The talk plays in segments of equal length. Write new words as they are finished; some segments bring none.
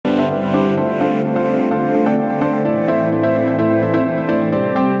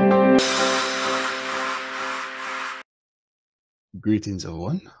Greetings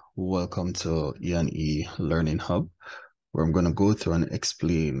everyone. Welcome to E&E Learning Hub, where I'm going to go through and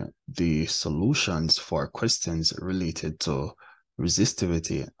explain the solutions for questions related to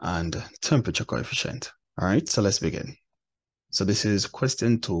resistivity and temperature coefficient. All right, so let's begin. So this is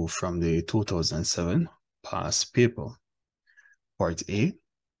question 2 from the 2007 past paper. Part A,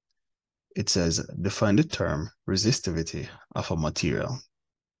 it says define the term resistivity of a material.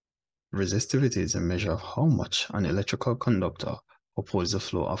 Resistivity is a measure of how much an electrical conductor opposes the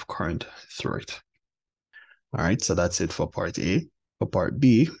flow of current through it. All right, so that's it for part A. For part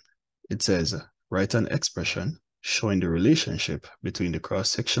B, it says write an expression showing the relationship between the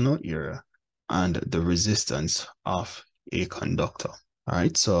cross-sectional area and the resistance of a conductor. All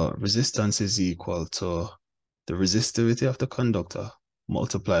right, so resistance is equal to the resistivity of the conductor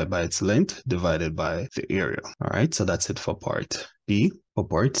multiplied by its length divided by the area. All right, so that's it for part B. For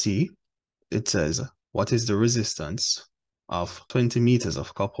part C, it says, what is the resistance of 20 meters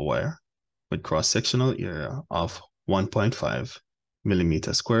of copper wire with cross-sectional area of 1.5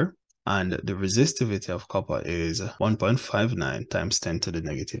 millimeter square? And the resistivity of copper is 1.59 times 10 to the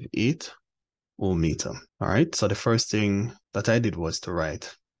negative 8 ohm meter. All right, so the first thing that I did was to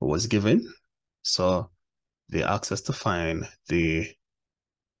write what was given. So they asked us to find the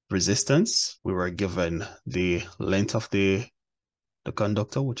resistance. We were given the length of the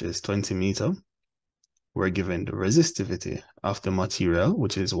conductor, which is 20 meter. We're given the resistivity of the material,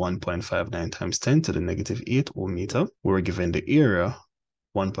 which is 1.59 times 10 to the negative 8 ohm meter. We're given the area,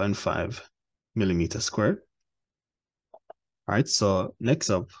 1.5 millimeter squared. All right, so next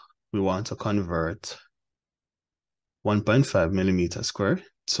up, we want to convert 1.5 millimeter squared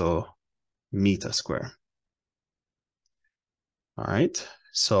to meter square. All right,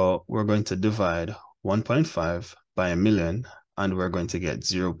 so we're going to divide 1.5 by a million, and we're going to get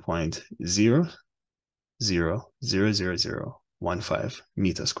 0.0000015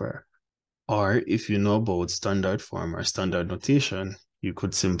 meter square. Or if you know about standard form or standard notation, you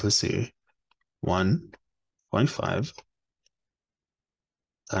could simply say 1.5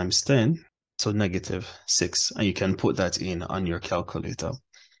 times 10 to negative 6. And you can put that in on your calculator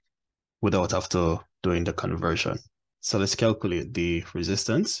without after doing the conversion. So let's calculate the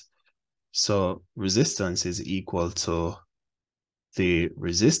resistance. So resistance is equal to the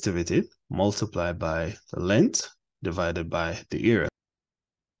resistivity multiplied by the length divided by the area.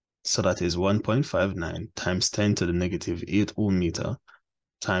 So that is 1.59 times 10 to the negative 8 ohm meter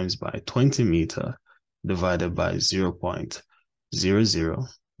times by 20 meter divided by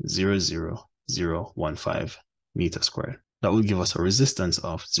 0.0000015 meter squared. That will give us a resistance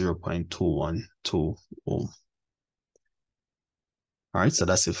of 0.212 ohm. All right, so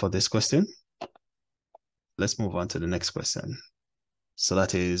that's it for this question. Let's move on to the next question. So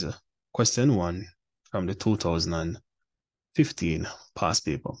that is question 1 from the 2015 past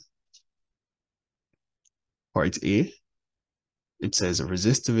paper. Part A, it says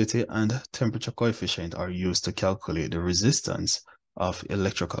resistivity and temperature coefficient are used to calculate the resistance of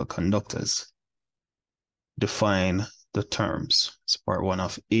electrical conductors. Define the terms. So part 1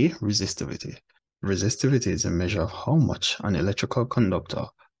 of A, resistivity. Resistivity is a measure of how much an electrical conductor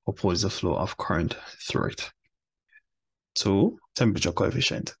opposes the flow of current through it. 2, temperature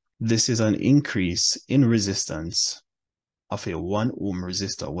coefficient. This is an increase in resistance of a 1 ohm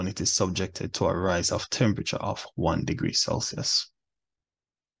resistor when it is subjected to a rise of temperature of 1 degree Celsius.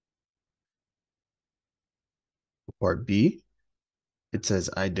 Part B, it says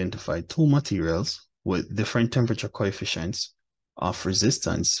identify 2 materials with different temperature coefficients of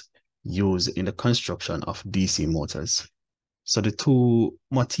resistance used in the construction of DC motors. So the 2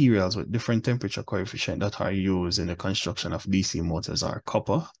 materials with different temperature coefficient that are used in the construction of DC motors are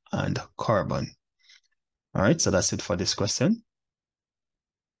copper and carbon. All right, so that's it for this question.